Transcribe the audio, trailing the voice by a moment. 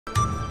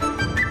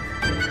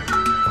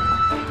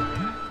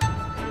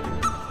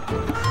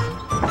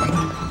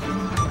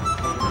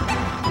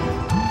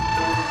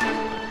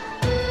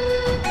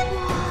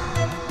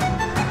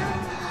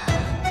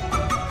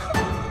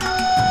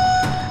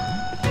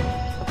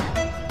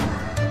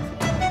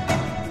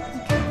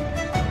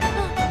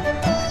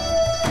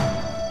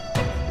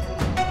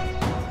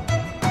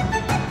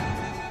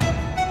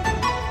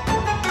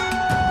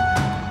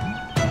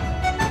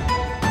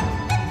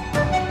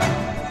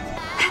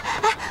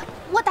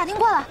打听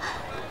过了，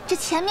这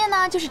前面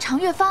呢就是长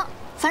月坊，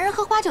凡人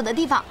喝花酒的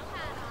地方。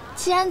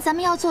既然咱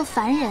们要做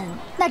凡人，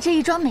那这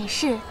一桩美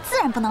事自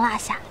然不能落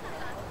下。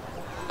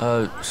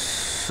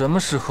什么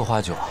是喝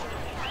花酒啊？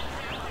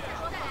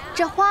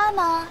这花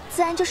呢，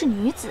自然就是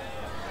女子；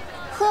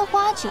喝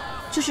花酒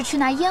就是去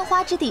那烟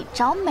花之地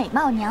找美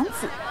貌娘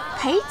子，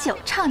陪酒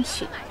唱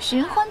曲，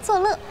寻欢作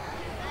乐。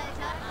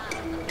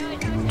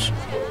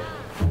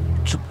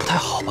这不太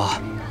好吧？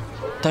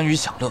耽于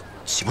享乐，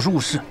岂不是误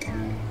事？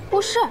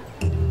误事？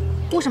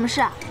误什么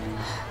事啊？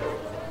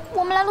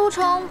我们来鹿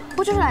城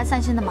不就是来散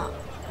心的吗？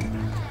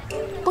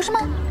不是吗？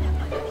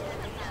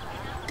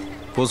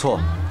不错，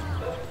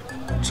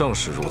正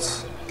是如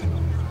此。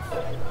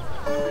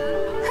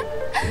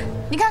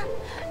你看，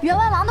员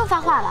外郎都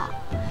发话了。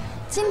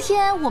今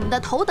天我们的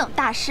头等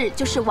大事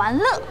就是玩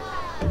乐，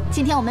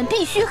今天我们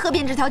必须喝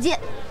遍这条街，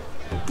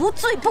不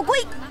醉不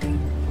归。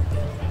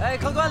哎，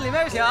客官里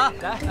面请，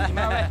来，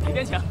二位里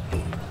边请。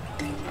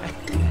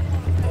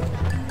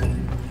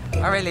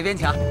二位里边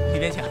请，里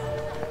边请。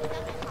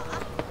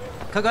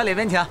客官里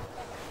边请。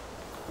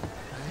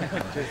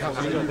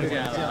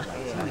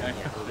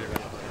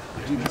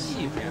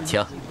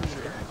请。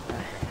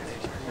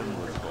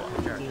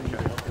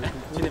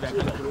去那边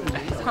看看。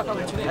快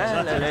快去那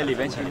边。来，里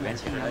边请，里边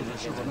请。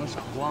是否能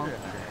赏光？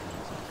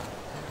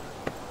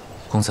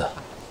公子，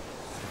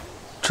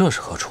这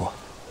是何处？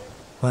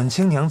婉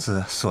清娘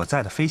子所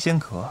在的飞仙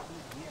阁，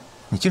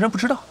你竟然不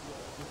知道？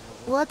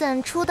我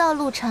等初到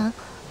鹿城，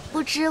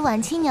不知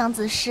婉清娘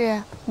子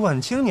是。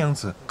婉清娘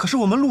子可是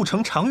我们鹿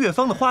城长月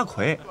坊的花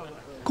魁。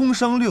工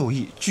商6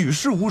艺，举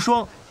世无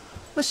双，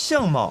那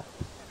相貌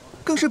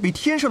更是比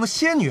天上的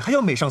仙女还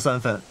要美上3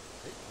分，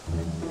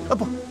啊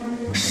不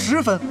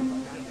，10分。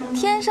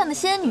天上的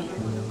仙女，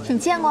你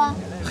见过？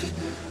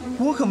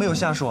我可没有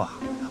瞎说啊！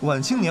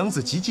婉清娘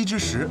子及笄之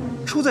时，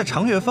出在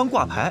长月坊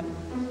挂牌，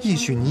一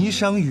曲霓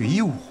裳羽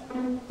衣舞，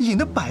引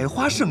得百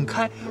花盛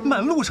开，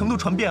满鹿城都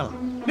传遍了，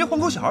连皇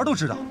宫小孩都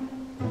知道。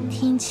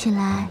听起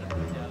来，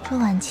这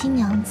婉清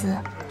娘子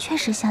确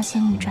实像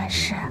仙女转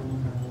世。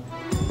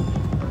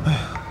哎呀，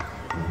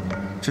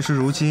只是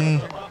如今，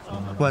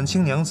婉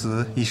清娘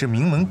子已是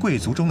名门贵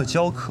族中的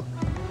娇客，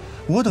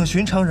我等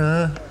寻常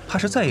人怕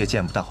是再也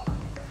见不到了。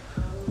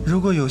如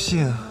果有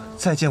幸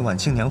再见婉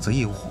清娘子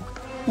一舞，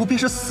我便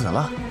是死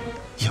了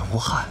也无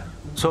憾。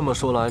这么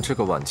说来，这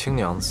个婉清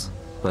娘子，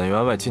本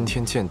员外今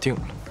天鉴定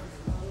了。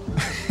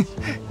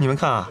你们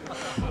看啊，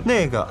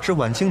那个是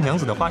婉清娘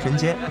子的花神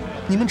间，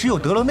你们只有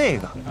得了那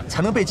个，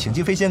才能被请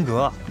进飞仙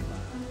阁。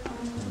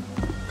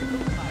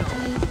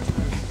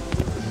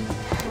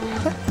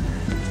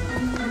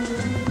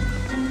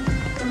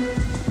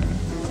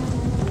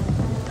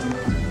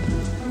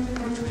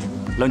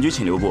郎君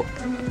请留步。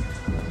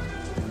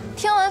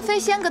听闻飞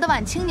仙阁的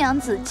婉清娘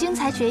子精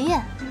才绝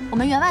艳，我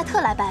们员外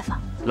特来拜访。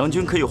郎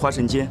君可有花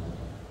神间？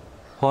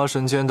花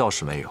神间倒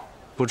是没有，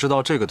不知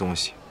道这个东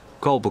西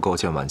够不够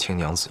见婉清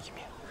娘子一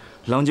面。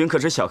郎君可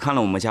是小看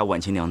了我们家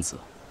婉清娘子。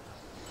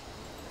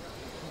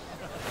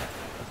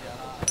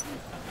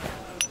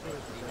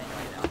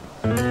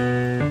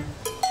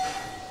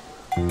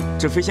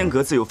这飞仙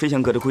阁自有飞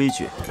仙阁的规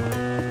矩，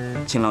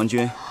请郎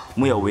君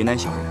莫要为难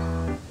小人。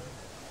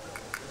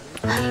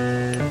太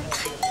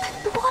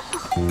多了。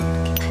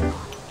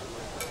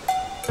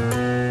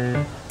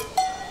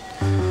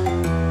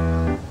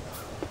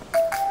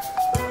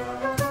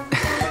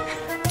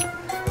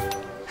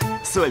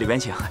4位里边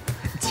请，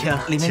请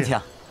里面请。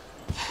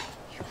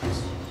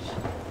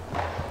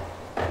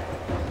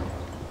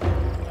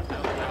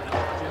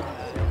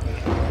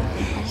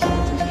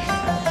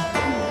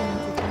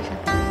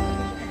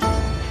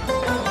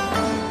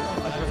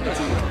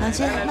郎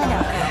君，慢点。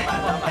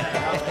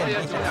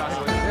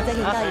我再给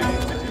你倒一杯。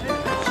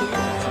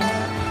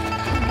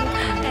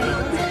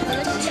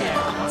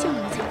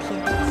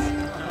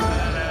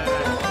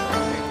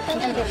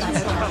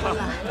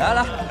来来，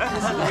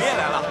我也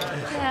来了。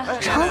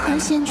长恒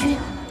仙君，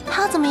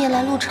他怎么也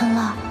来鹿城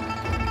了？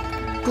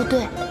不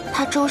对，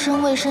他周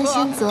身未升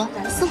仙泽，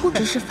似乎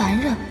只是凡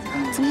人，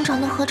怎么长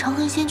得和长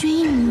恒仙君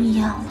一模一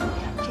样？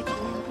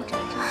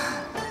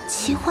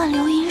奇幻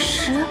流萤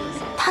石，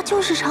他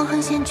就是长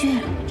恒仙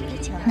君。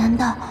难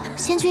道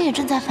仙君也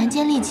正在凡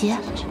间历劫？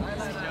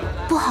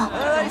不好，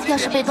要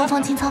是被东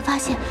方青苍发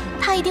现，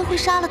他一定会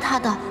杀了他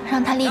的，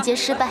让他历劫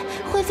失败，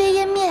灰飞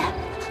烟灭。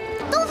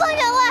东方员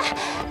外，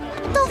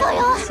东方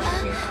员外，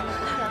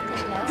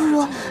不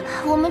如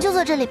我们就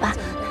坐这里吧，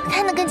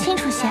看得更清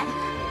楚些。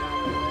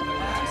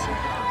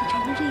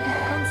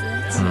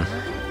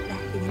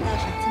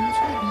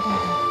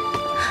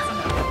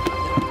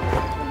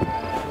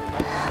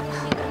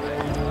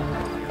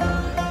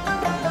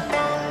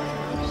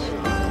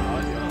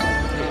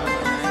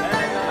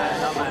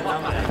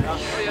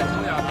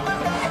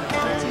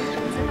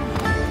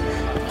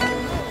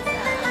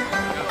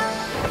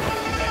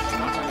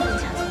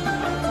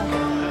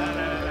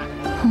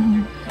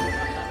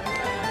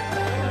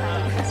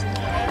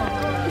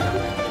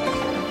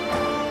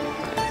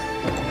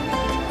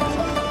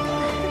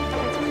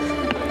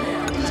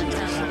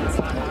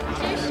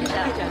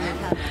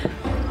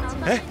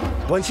哎，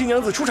婉清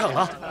娘子出场了！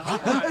啊！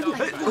快！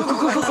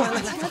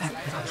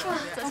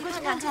走过去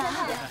看看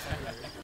啊！